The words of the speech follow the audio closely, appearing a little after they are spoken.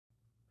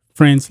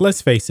Friends,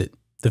 let's face it,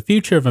 the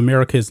future of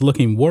America is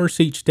looking worse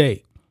each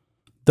day.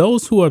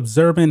 Those who are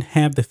observant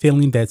have the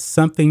feeling that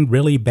something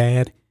really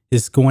bad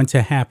is going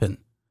to happen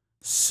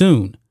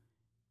soon.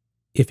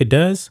 If it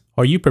does,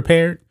 are you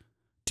prepared?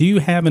 Do you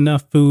have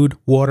enough food,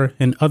 water,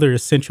 and other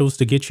essentials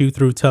to get you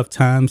through tough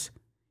times?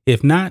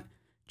 If not,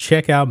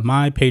 check out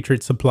My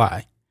Patriot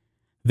Supply.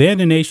 They're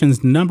the nation's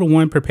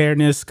 #1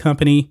 preparedness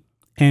company,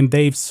 and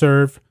they've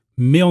served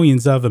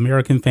millions of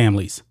American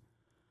families.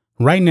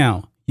 Right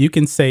now, you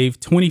can save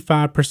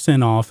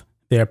 25% off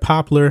their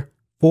popular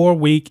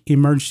 4-week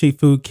emergency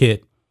food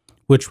kit,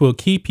 which will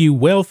keep you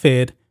well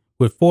fed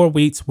with 4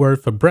 weeks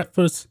worth of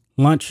breakfast,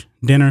 lunch,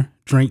 dinner,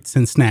 drinks,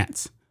 and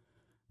snacks,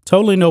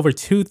 totaling over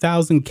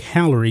 2,000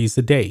 calories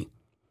a day.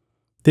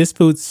 This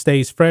food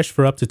stays fresh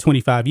for up to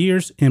 25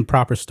 years in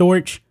proper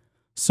storage,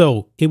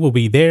 so it will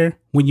be there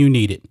when you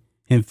need it.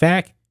 In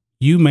fact,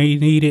 you may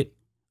need it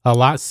a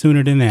lot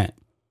sooner than that.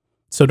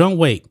 So don't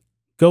wait.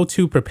 Go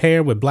to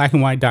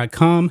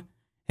preparewithblackandwhite.com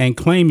and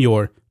claim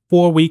your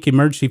 4-week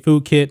emergency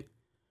food kit.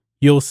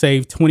 You'll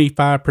save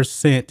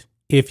 25%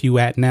 if you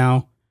act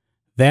now.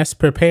 That's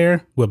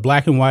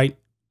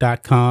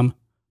preparewithblackandwhite.com.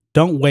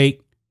 Don't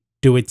wait.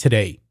 Do it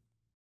today.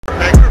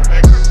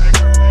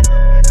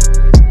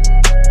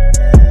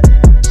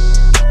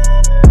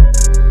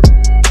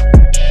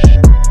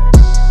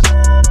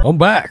 I'm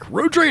back.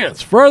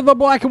 Rodrance for the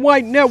Black and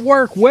White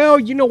Network. Well,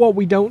 you know what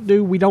we don't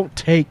do? We don't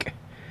take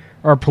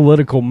our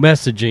political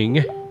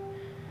messaging.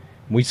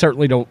 We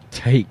certainly don't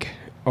take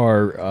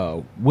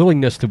our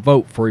willingness to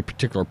vote for a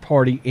particular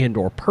party and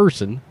or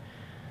person.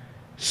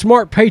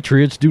 Smart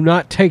patriots do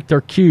not take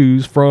their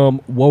cues from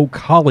woke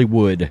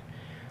Hollywood.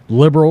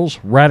 Liberals,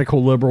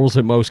 radical liberals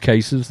in most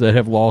cases, that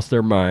have lost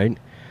their mind.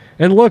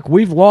 And look,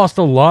 we've lost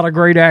a lot of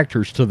great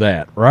actors to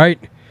that, right?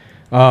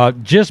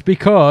 Just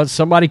because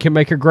somebody can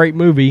make a great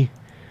movie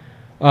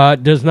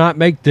does not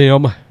make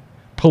them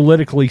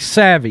politically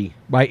savvy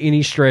by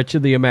any stretch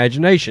of the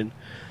imagination.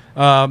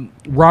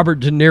 Robert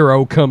De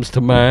Niro comes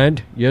to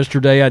mind.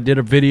 Yesterday I did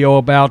a video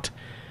about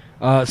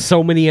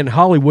so many in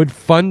Hollywood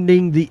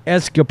funding the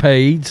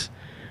escapades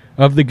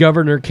of the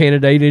governor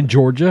candidate in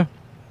Georgia,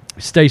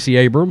 Stacey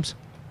Abrams.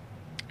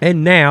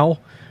 And now,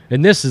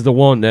 and this is the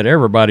one that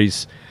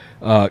everybody's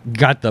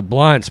got the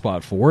blind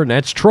spot for, and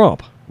that's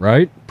Trump.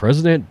 Right?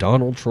 President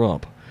Donald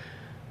Trump.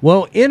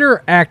 Well,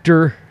 enter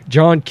actor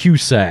John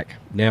Cusack.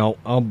 Now,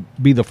 I'll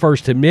be the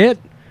first to admit,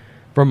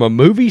 from a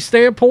movie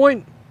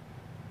standpoint,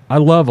 I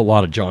love a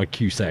lot of John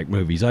Cusack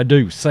movies. I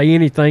do. Say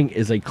Anything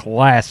is a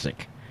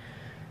classic.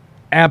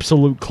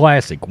 Absolute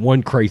classic.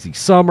 One Crazy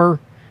Summer,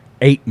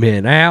 8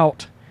 Men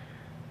Out,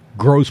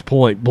 Grosse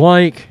Pointe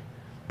Blank,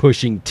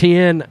 Pushing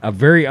 10, a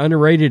very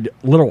underrated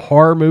little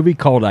horror movie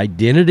called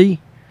Identity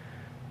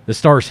that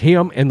stars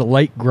him and the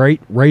late,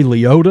 great Ray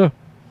Liotta.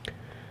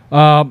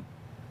 But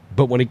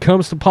when it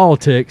comes to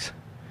politics,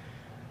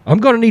 I'm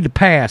going to need a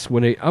pass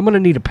when it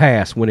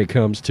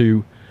comes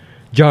to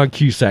John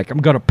Cusack. I'm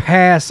going to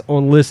pass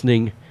on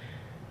listening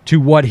to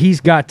what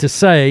he's got to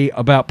say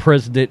about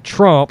President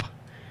Trump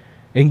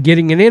and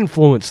getting an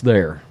influence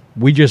there.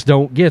 We just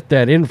don't get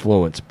that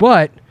influence.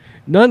 But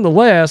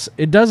nonetheless,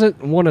 it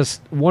doesn't want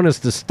us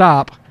to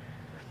stop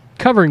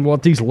covering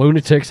what these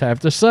lunatics have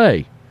to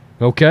say.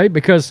 Okay?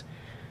 Because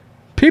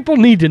people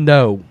need to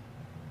know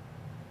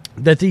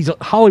that these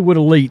Hollywood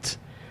elites,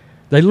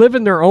 they live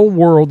in their own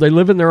world, they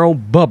live in their own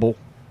bubble,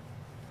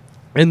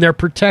 and they're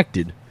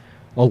protected.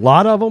 A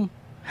lot of them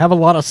have a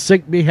lot of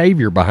sick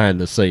behavior behind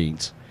the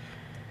scenes.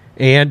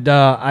 And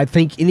I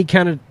think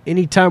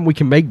anytime we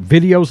can make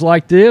videos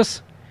like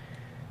this,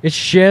 it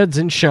sheds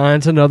and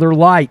shines another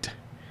light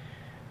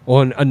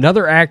on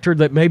another actor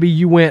that maybe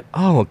you went,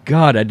 oh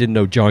God, I didn't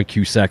know John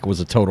Cusack was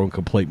a total and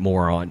complete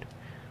moron.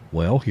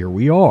 Well, here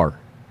we are.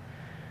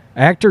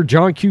 Actor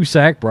John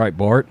Cusack,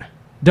 Breitbart,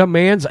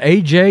 demands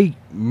A.J.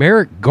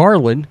 Merrick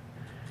Garland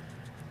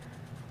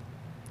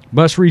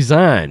must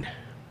resign.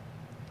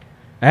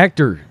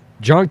 Actor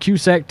John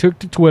Cusack took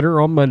to Twitter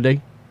on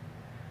Monday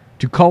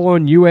to call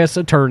on U.S.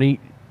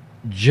 Attorney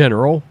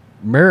General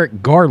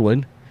Merrick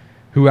Garland,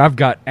 who I've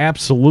got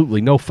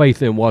absolutely no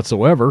faith in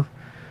whatsoever,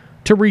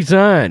 to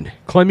resign,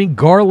 claiming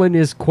Garland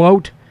is,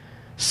 quote,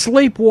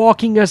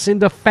 sleepwalking us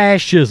into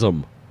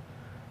fascism.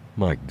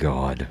 My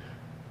God.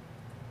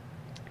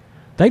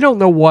 They don't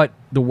know what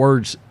the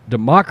words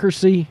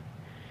democracy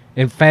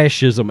and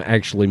fascism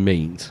actually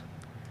means,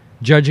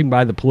 judging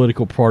by the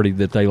political party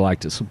that they like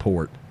to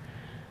support.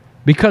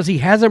 Because he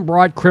hasn't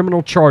brought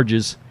criminal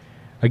charges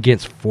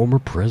against former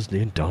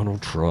President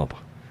Donald Trump.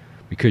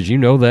 Because you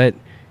know that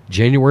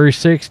January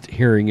 6th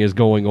hearing is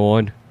going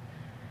on.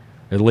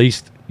 At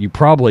least you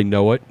probably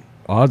know it.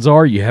 Odds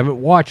are you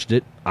haven't watched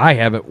it. I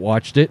haven't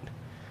watched it.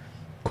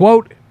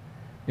 Quote,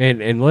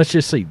 and let's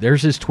just see.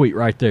 There's his tweet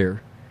right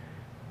there.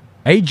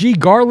 A.G.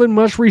 Garland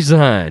must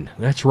resign.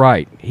 That's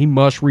right. He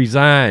must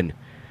resign.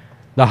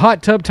 The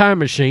Hot Tub Time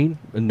Machine,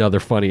 another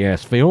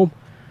funny-ass film,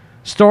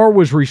 star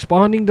was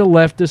responding to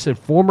leftist and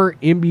former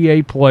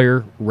NBA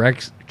player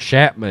Rex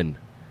Chapman.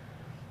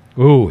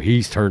 Ooh,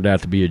 he's turned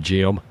out to be a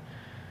gem.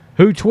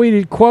 who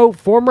tweeted, quote,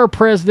 former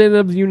president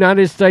of the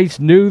United States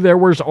knew there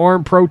was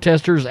armed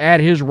protesters at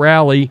his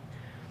rally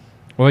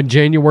on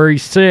January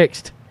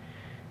 6th,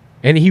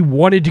 and he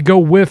wanted to go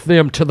with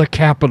them to the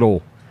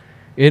Capitol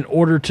in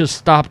order to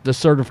stop the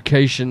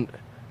certification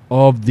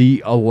of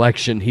the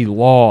election he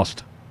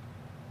lost.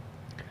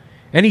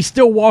 And he's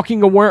still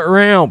walking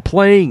around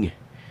playing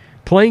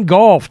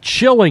golf,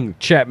 chilling,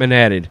 Chapman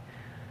added,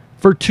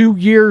 for 2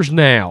 years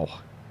now.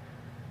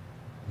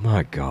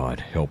 My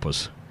God, help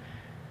us.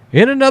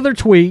 In another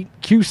tweet,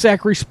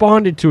 Cusack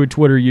responded to a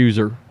Twitter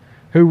user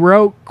who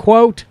wrote,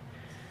 quote,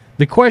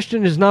 the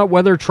question is not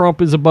whether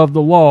Trump is above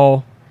the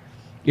law,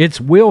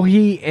 it's will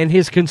he and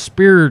his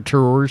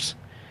conspirators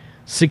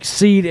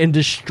succeed in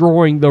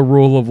destroying the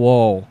rule of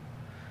law.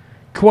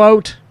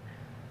 Quote,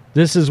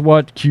 this is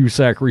what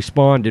Cusack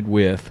responded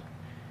with.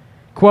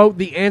 Quote,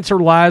 the answer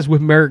lies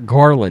with Merrick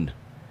Garland.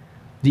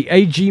 The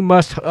AG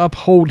must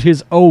uphold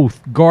his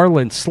oath.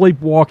 Garland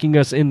sleepwalking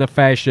us into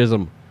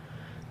fascism.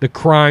 The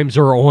crimes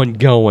are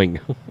ongoing.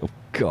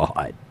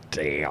 God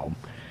damn.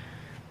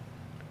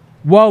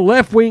 While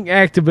left-wing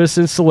activists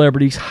and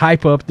celebrities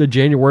hype up the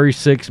January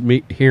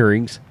 6th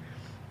hearings,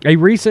 a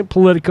recent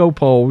Politico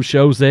poll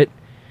shows that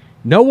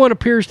no one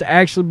appears to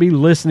actually be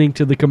listening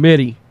to the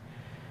committee.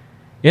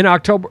 In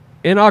October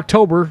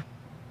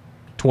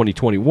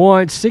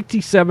 2021,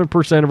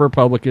 67% of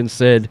Republicans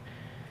said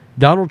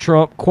Donald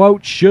Trump,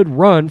 quote, should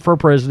run for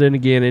president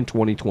again in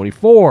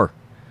 2024.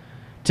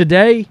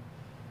 Today,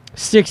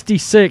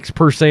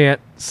 66%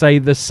 say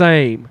the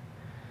same.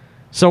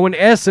 So in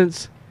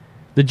essence,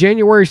 the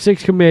January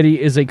 6th committee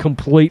is a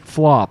complete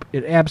flop.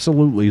 It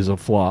absolutely is a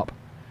flop.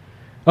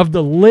 Of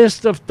the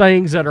list of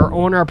things that are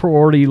on our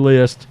priority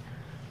list,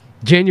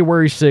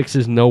 January 6th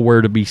is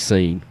nowhere to be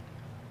seen.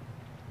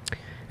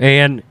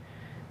 And,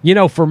 you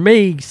know, for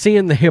me,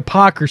 seeing the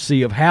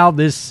hypocrisy of how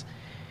this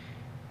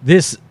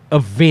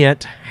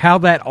event, how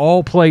that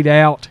all played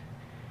out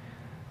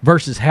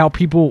versus how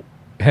people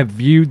have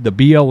viewed the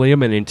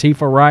BLM and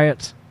Antifa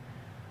riots,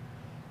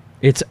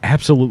 it's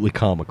absolutely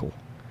comical.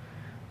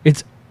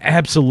 It's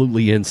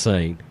absolutely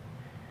insane.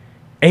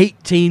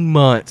 18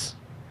 months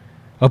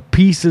of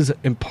pieces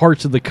and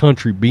parts of the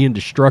country being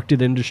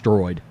destructed and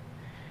destroyed.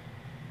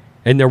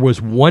 And there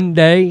was one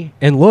day,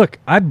 and look,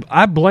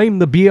 I blame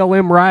the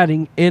BLM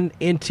rioting in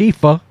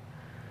Antifa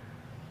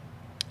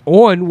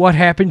on what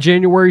happened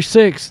January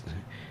 6th.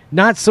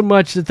 Not so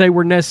much that they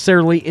were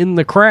necessarily in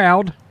the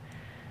crowd,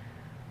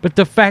 but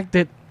the fact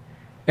that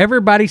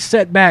everybody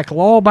sat back,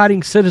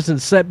 law-abiding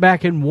citizens sat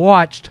back and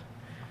watched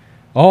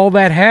all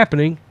that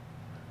happening,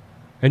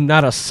 and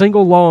not a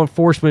single law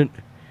enforcement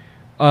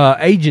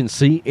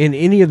agency in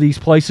any of these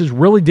places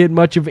really did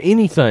much of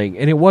anything,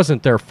 and it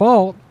wasn't their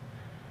fault.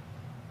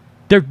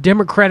 Their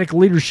Democratic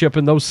leadership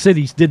in those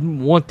cities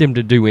didn't want them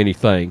to do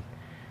anything.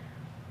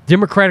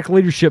 Democratic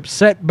leadership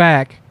sat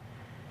back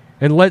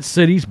and let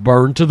cities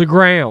burn to the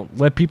ground.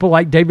 Let people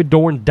like David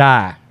Dorn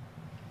die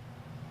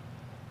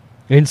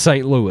in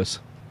St. Louis.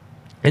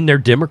 And their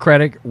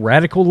Democratic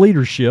radical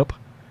leadership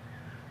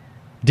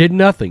did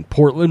nothing.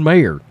 Portland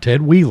Mayor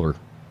Ted Wheeler,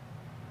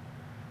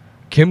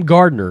 Kim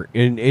Gardner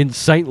in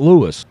St.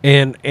 Louis,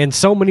 and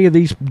so many of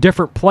these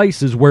different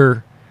places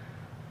where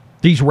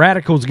these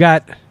radicals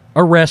got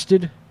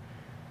arrested,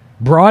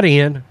 brought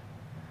in,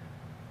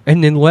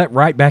 and then let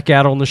right back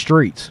out on the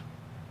streets.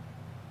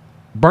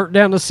 Burnt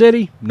down the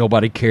city,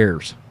 nobody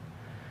cares.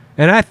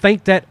 And I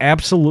think that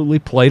absolutely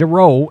played a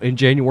role in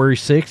January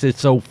 6th.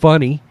 It's so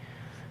funny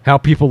how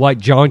people like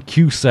John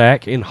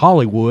Cusack in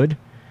Hollywood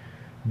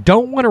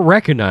don't want to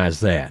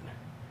recognize that.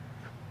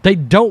 They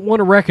don't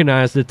want to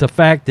recognize that the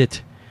fact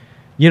that,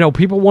 you know,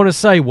 people want to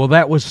say, well,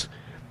 that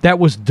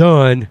was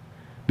done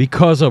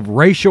because of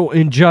racial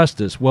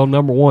injustice. Well,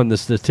 number one, the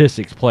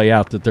statistics play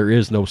out that there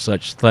is no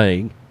such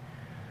thing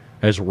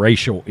as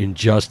racial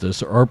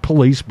injustice or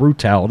police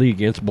brutality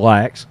against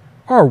blacks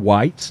or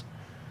whites.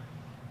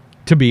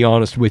 To be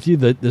honest with you,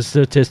 the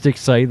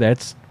statistics say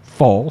that's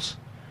false.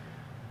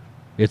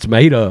 It's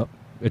made up.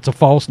 It's a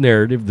false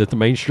narrative that the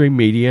mainstream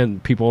media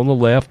and people on the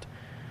left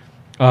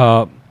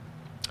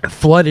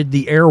flooded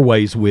the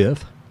airways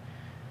with.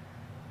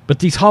 But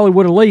these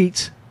Hollywood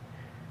elites,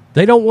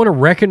 they don't want to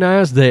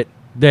recognize that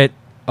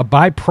a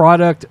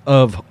byproduct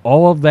of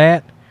all of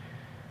that,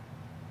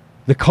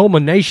 the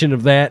culmination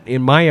of that,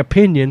 in my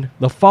opinion,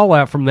 the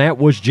fallout from that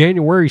was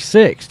January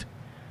 6th.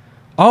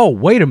 Oh,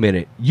 wait a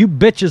minute. You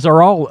bitches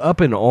are all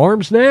up in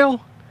arms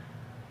now?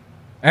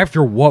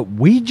 After what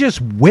we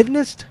just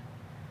witnessed?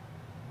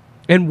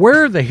 And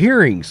where are the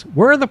hearings?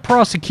 Where are the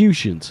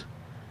prosecutions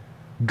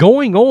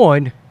going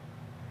on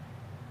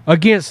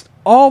against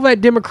all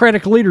that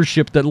Democratic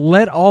leadership that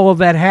let all of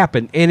that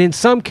happen, and in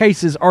some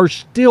cases are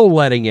still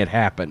letting it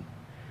happen?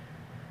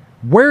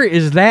 Where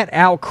is that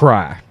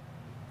outcry?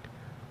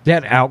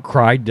 That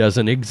outcry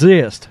doesn't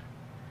exist.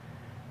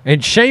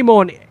 And shame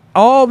on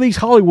all these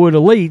Hollywood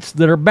elites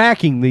that are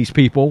backing these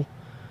people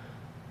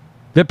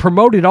that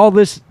promoted all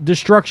this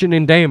destruction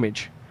and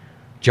damage.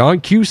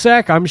 John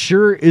Cusack, I'm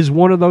sure, is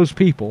one of those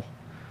people.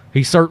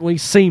 He certainly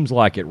seems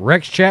like it.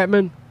 Rex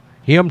Chapman,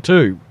 him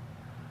too.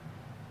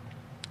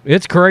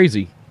 It's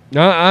crazy.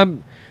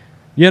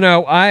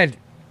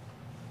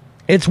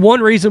 It's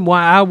one reason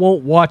why I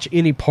won't watch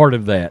any part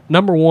of that.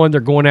 Number one, they're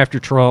going after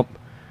Trump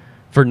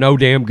for no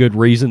damn good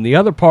reason. The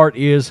other part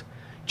is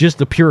just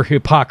the pure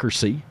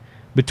hypocrisy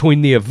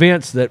between the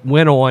events that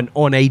went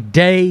on a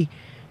day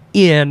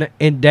in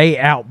and day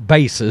out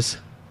basis,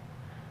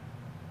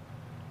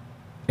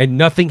 and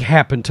nothing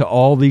happened to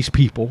all these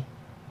people.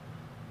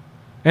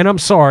 And I'm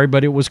sorry,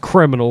 but it was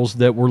criminals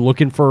that were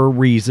looking for a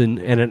reason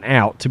and an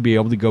out to be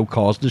able to go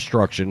cause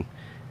destruction.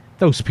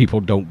 Those people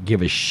don't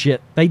give a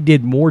shit. They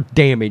did more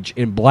damage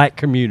in black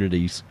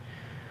communities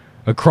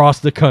across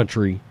the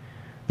country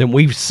than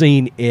we've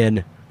seen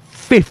in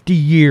 50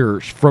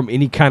 years from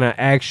any kind of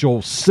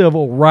actual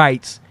civil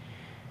rights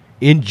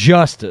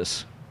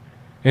injustice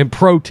and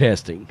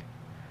protesting.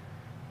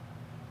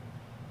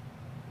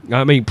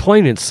 I mean,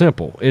 plain and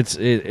simple. It's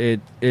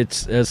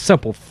a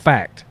simple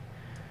fact.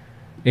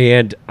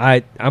 And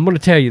I'm going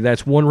to tell you,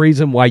 that's one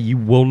reason why you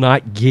will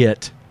not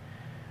get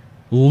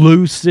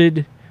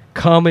lucid,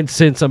 common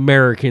sense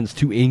Americans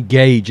to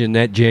engage in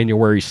that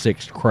January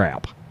 6th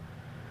crap.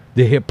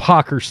 The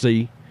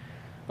hypocrisy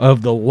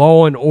of the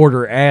law and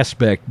order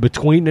aspect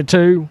between the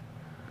two,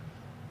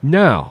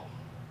 no,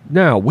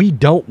 we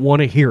don't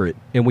want to hear it,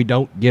 and we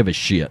don't give a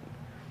shit.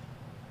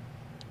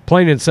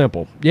 Plain and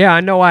simple. Yeah,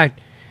 I know I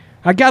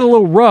got a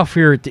little rough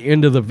here at the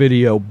end of the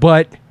video,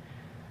 but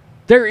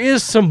there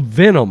is some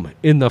venom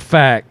in the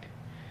fact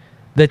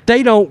that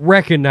they don't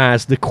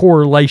recognize the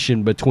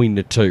correlation between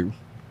the two,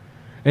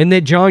 and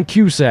that John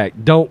Cusack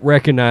don't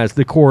recognize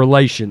the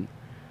correlation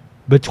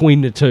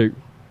between the two.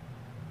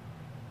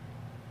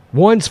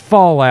 One's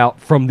fallout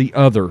from the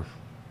other.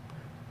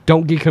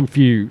 Don't get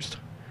confused.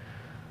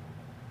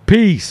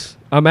 Peace.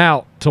 I'm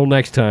out. Till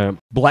next time.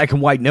 Black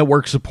and White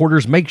Network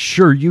supporters, make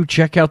sure you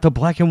check out the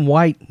Black and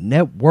White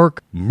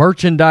Network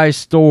merchandise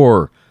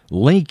store.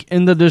 Link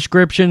in the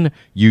description.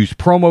 Use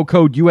promo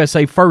code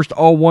USA First,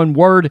 all one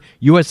word.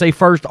 USA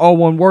First, all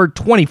one word.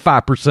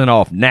 25%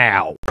 off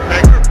now.